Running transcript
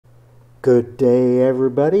Good day,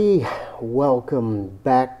 everybody. Welcome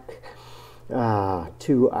back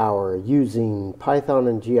to our Using Python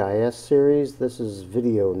and GIS series. This is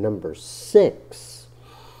video number 6.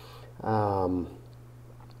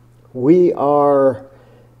 We are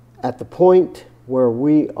at the point where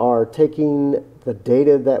we are taking the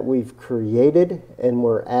data that we've created and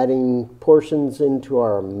we're adding portions into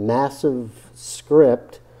our massive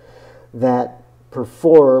script that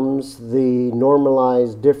performs the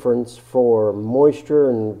normalized difference for moisture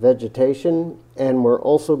and vegetation, and we're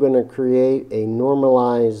also going to create a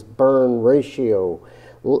normalized burn ratio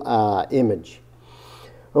image.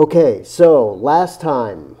 Okay, so last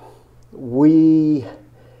time we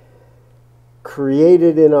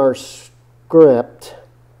created in our script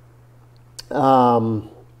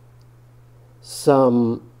some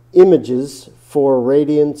images for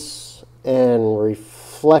radiance and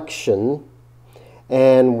reflection.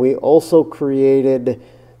 And we also created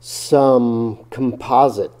some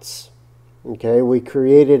composites. Okay, we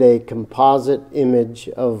created a composite image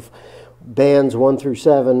of bands 1 through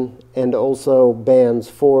 7 and also bands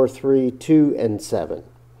 4, 3, 2, and 7.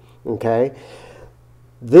 Okay,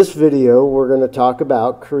 this video we're going to talk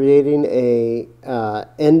about creating a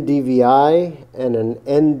NDVI and an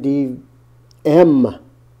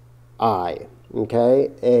NDMI. Okay,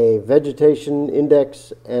 a vegetation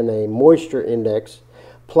index and a moisture index,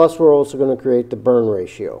 plus we're also going to create the burn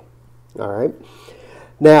ratio. All right,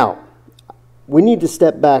 now we need to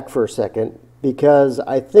step back for a second because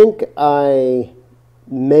I think I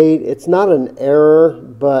made, it's not an error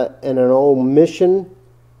but an omission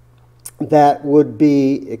that would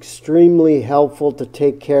be extremely helpful to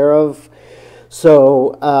take care of.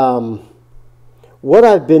 So what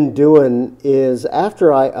I've been doing is,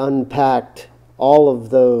 after I unpacked all of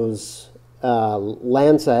those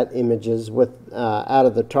Landsat images with out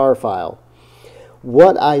of the tar file,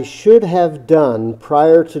 what I should have done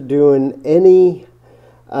prior to doing any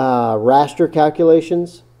raster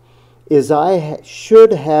calculations is I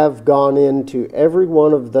should have gone into every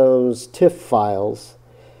one of those TIFF files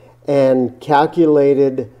and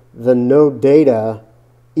calculated the NoData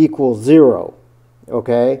equals 0.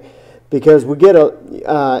 Okay, because we get a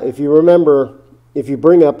if you remember, if you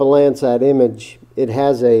bring up a Landsat image, it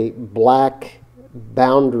has a black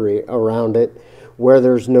boundary around it where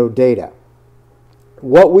there's no data.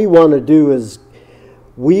 What we want to do is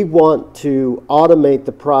we want to automate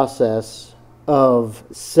the process of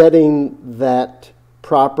setting that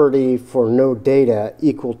property for no data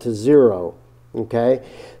equal to 0. Okay,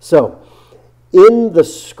 so in the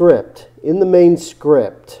script, in the main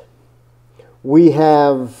script, we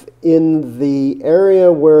have in the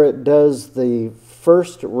area where it does the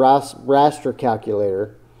first raster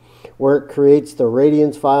calculator, where it creates the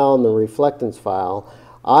radiance file and the reflectance file,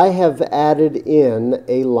 I have added in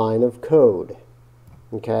a line of code.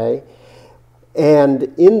 Okay,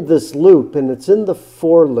 and in this loop, and it's in the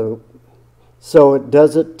for loop, so it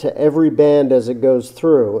does it to every band as it goes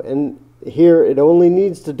through, and here it only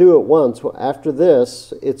needs to do it once. After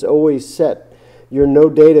this, it's always set, your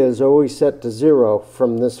NoData is always set to 0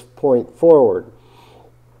 from this point forward.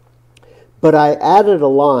 But I added a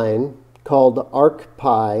line called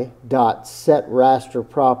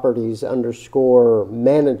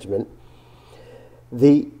arcpy.SetRasterProperties_management.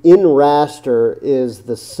 The inRaster is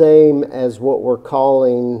the same as what we're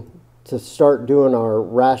calling to start doing our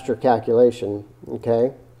raster calculation.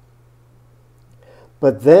 Okay,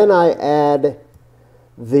 but then I add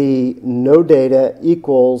the NoData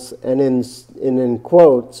equals, and in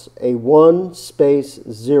quotes, a 1 space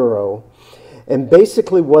 0. And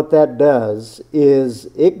basically what that does is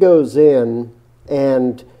it goes in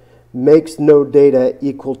and makes NoData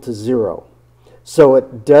equal to 0. So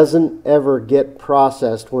it doesn't ever get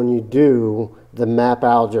processed when you do the map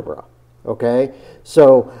algebra. Okay,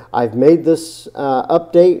 so I've made this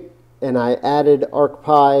update, and I added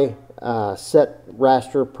arcpy set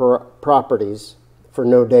raster properties for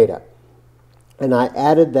NoData. And I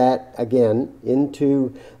added that again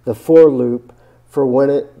into the for loop for when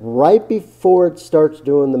it, right before it starts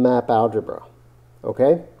doing the map algebra.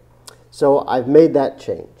 Okay, so I've made that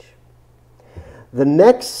change. The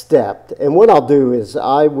next step, and what I'll do is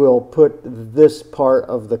I will put this part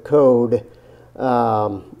of the code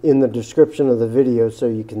in the description of the video so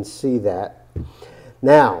you can see that.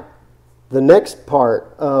 Now, the next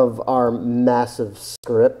part of our massive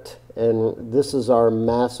script, and this is our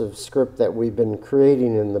massive script that we've been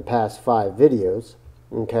creating in the past 5 videos.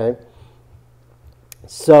 Okay,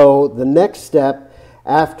 so the next step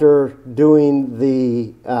after doing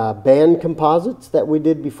the band composites that we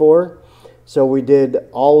did before, so we did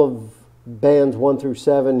all of bands 1 through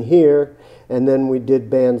 7 here, and then we did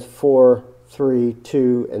bands 4, 3,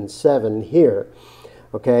 2, and 7 here.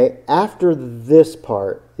 Okay, after this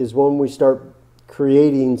part is when we start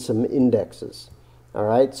creating some indexes. All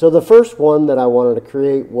right, so the first one that I wanted to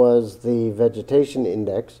create was the vegetation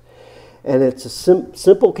index, and it's a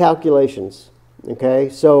simple calculations. Okay,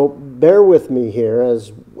 so bear with me here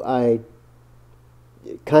as I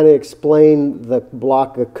kind of explain the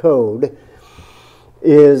block of code.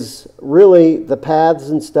 Is really the paths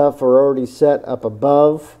and stuff are already set up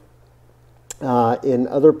above. In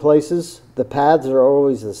other places, the paths are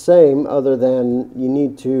always the same, other than you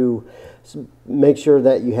need to make sure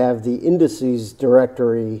that you have the indices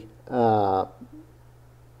directory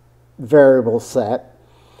variable set,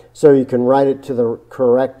 so you can write it to the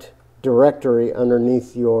correct directory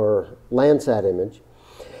underneath your Landsat image.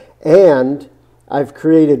 And I've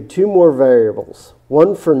created 2 more variables,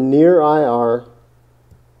 one for near IR,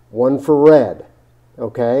 one for red,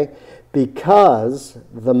 okay? Because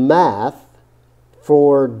the math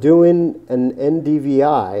for doing an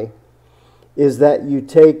NDVI is that you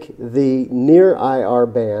take the near IR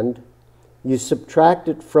band, you subtract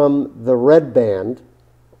it from the red band,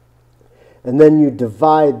 and then you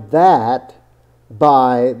divide that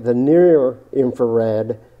by the near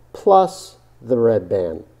infrared plus the red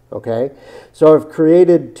band, okay? So I've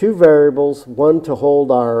created 2 variables, one to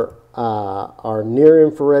hold our near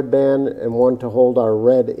infrared band and one to hold our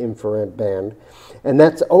red infrared band. And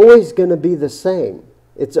that's always going to be the same.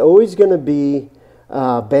 It's always going to be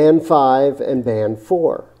band 5 and band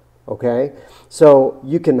 4. Okay? So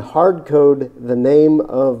you can hard code the name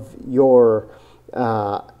of your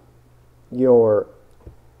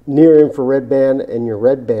near infrared band and your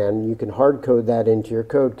red band. You can hard code that into your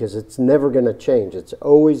code because it's never going to change. It's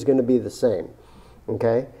always going to be the same.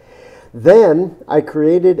 Okay? Then I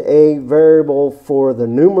created a variable for the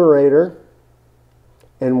numerator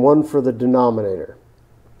and one for the denominator.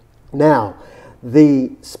 Now,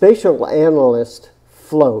 the spatial analyst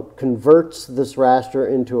float converts this raster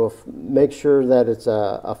into make sure that it's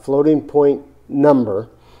a floating point number,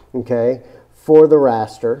 okay, for the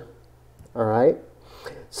raster, all right?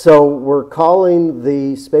 So we're calling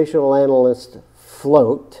the spatial analyst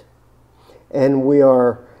float, and we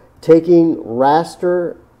are taking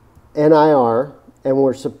raster NIR, and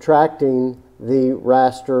we're subtracting the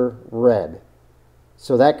raster red.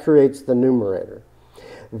 So that creates the numerator.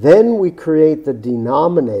 Then we create the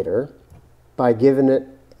denominator by giving it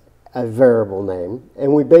a variable name,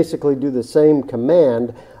 and we basically do the same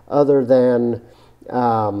command, other than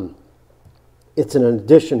it's an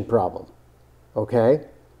addition problem. Okay?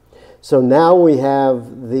 So now we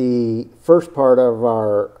have the first part of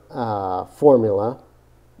our formula,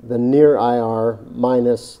 the near IR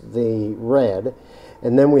minus the red,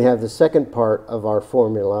 and then we have the second part of our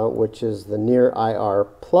formula, which is the near IR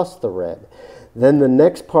plus the red. Then the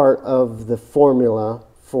next part of the formula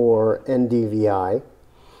for NDVI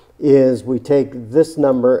is we take this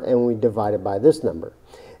number and we divide it by this number.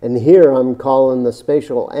 And here I'm calling the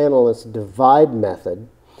spatial analyst divide method,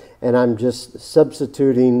 and I'm just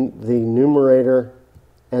substituting the numerator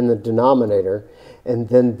and the denominator, and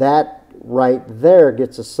then that right there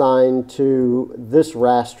gets assigned to this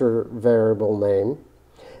raster variable name.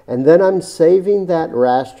 And then I'm saving that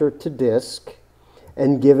raster to disk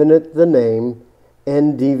and giving it the name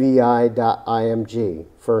ndvi.img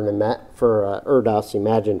for an ERDAS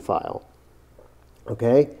Imagine file.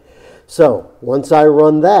 Okay, so once I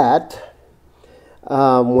run that,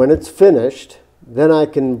 when it's finished, then I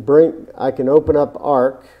can open up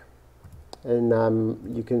Arc, and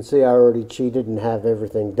you can see I already cheated and have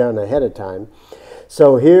everything done ahead of time.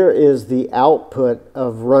 So here is the output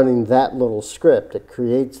of running that little script. It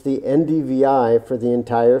creates the NDVI for the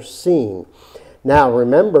entire scene. Now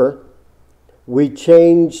remember, we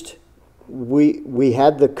changed, we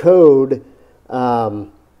had the code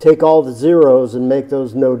take all the zeros and make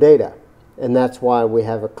those NoData. And that's why we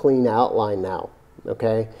have a clean outline now,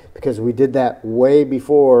 okay? Because we did that way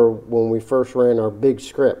before when we first ran our big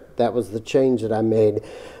script. That was the change that I made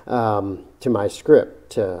to my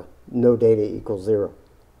script to NoData equals 0.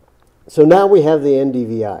 So now we have the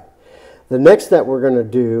NDVI. The next that we're going to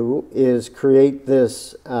do is create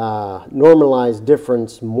this normalized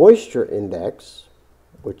difference moisture index,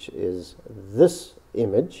 which is this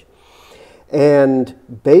image. And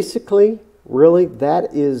basically, really,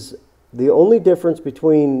 that is the only difference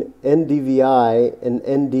between NDVI and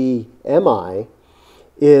NDMI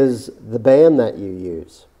is the band that you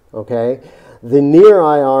use, okay? The near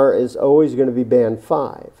IR is always going to be band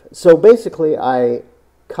 5. So basically, I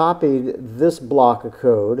copied this block of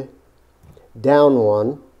code down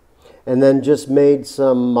one, and then just made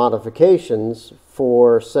some modifications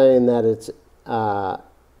for saying that it's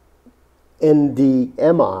NDMI,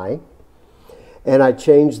 and I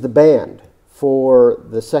changed the band for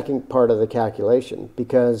the second part of the calculation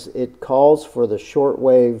because it calls for the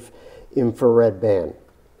shortwave infrared band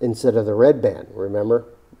instead of the red band, remember?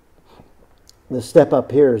 The step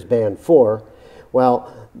up here is band 4.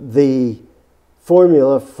 Well, the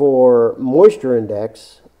formula for moisture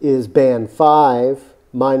index is band 5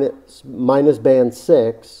 minus band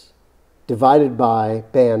 6 divided by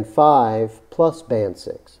band 5 plus band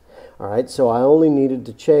 6. All right, so I only needed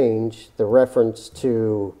to change the reference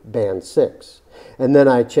to band 6. And then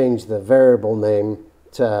I changed the variable name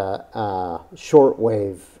to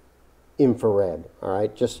shortwave infrared, all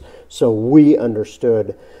right, just so we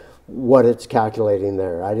understood what it's calculating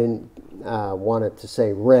there. I didn't want it to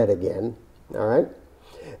say red again, all right.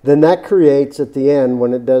 Then that creates at the end,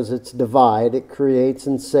 when it does its divide, it creates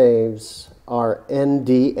and saves our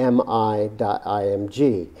NDMI.img.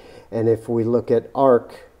 And if we look at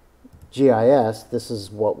ArcGIS, this is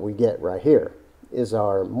what we get right here, is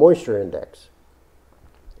our moisture index.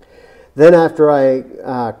 Then after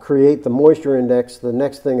I create the moisture index, the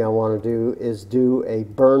next thing I want to do is do a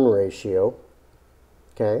burn ratio.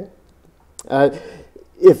 Okay.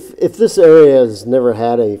 If this area has never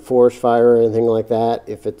had a forest fire or anything like that,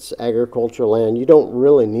 if it's agricultural land, you don't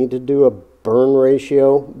really need to do a burn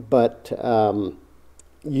ratio, but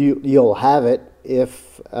you'll have it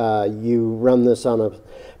if you run this on a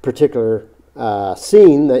particular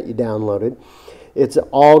scene that you downloaded. It's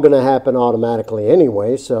all going to happen automatically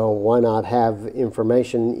anyway, so why not have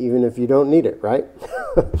information even if you don't need it, right?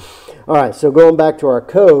 All right, so going back to our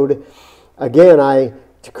code, again,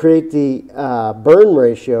 to create the burn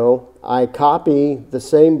ratio, I copy the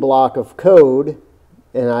same block of code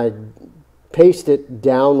and I paste it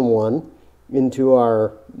down one into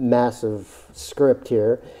our massive script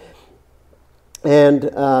here. And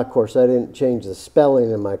of course, I didn't change the spelling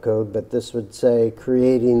in my code, but this would say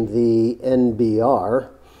creating the NBR,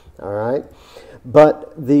 all right?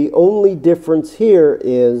 But the only difference here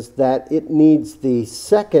is that it needs the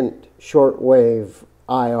second shortwave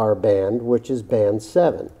IR band, which is band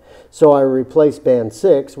 7. So I replace band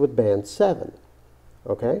 6 with band 7,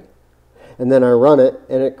 okay? And then I run it,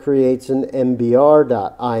 and it creates an NBR.img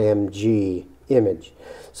image.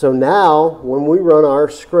 So now, when we run our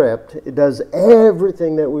script, it does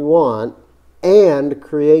everything that we want and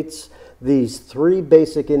creates these 3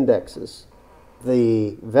 basic indexes: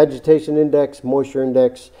 the vegetation index, moisture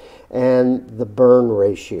index, and the burn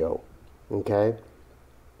ratio, okay?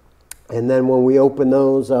 And then when we open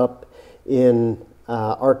those up in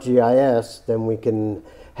ArcGIS, then we can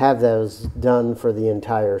have those done for the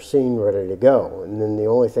entire scene ready to go. And then the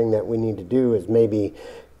only thing that we need to do is maybe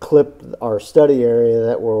clip our study area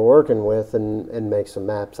that we're working with and make some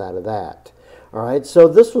maps out of that. All right, so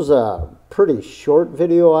this was a pretty short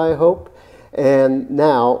video, I hope. And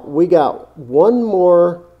now we got one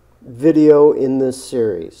more video in this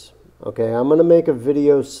series. Okay, I'm going to make a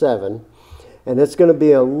video 7, and it's going to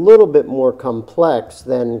be a little bit more complex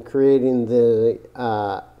than creating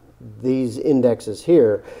these indexes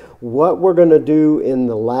here. What we're going to do in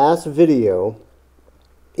the last video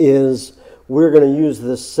is we're going to use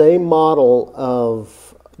the same model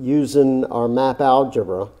of using our map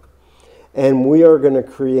algebra, and we are going to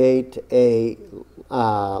create a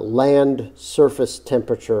land surface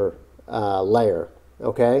temperature layer,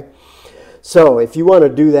 okay? So if you want to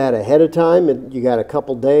do that ahead of time, you got a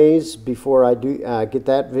couple days before I do get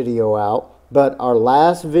that video out. But our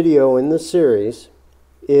last video in the series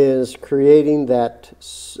is creating that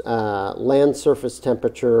land surface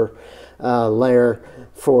temperature layer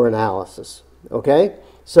for analysis. Okay,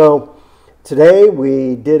 so today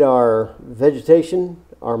we did our vegetation,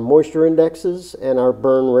 our moisture indexes, and our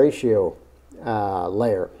burn ratio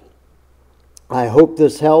layer. I hope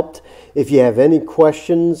this helped. If you have any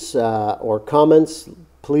questions or comments,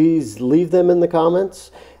 please leave them in the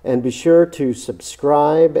comments, and be sure to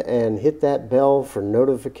subscribe and hit that bell for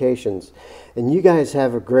notifications. And you guys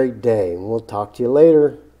have a great day, and we'll talk to you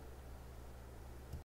later.